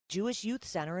Jewish Youth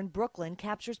Center in Brooklyn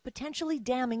captures potentially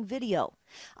damning video.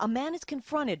 A man is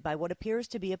confronted by what appears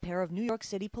to be a pair of New York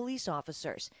City police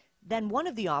officers. Then one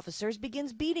of the officers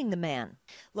begins beating the man.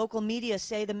 Local media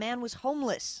say the man was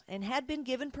homeless and had been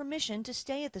given permission to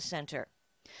stay at the center.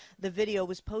 The video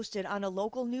was posted on a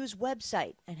local news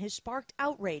website and has sparked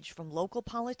outrage from local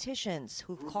politicians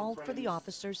who've called for the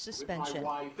officer's suspension.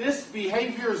 This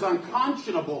behavior is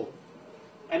unconscionable,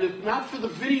 and if not for the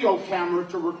video camera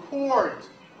to record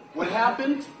what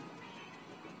happened,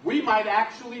 we might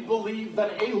actually believe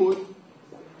that Ehud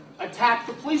attacked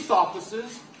the police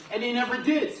officers, and he never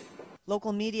did.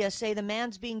 Local media say the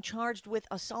man's being charged with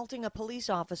assaulting a police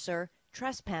officer,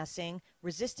 trespassing,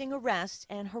 resisting arrest,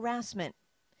 and harassment.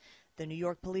 The New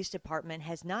York Police Department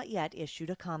has not yet issued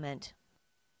a comment.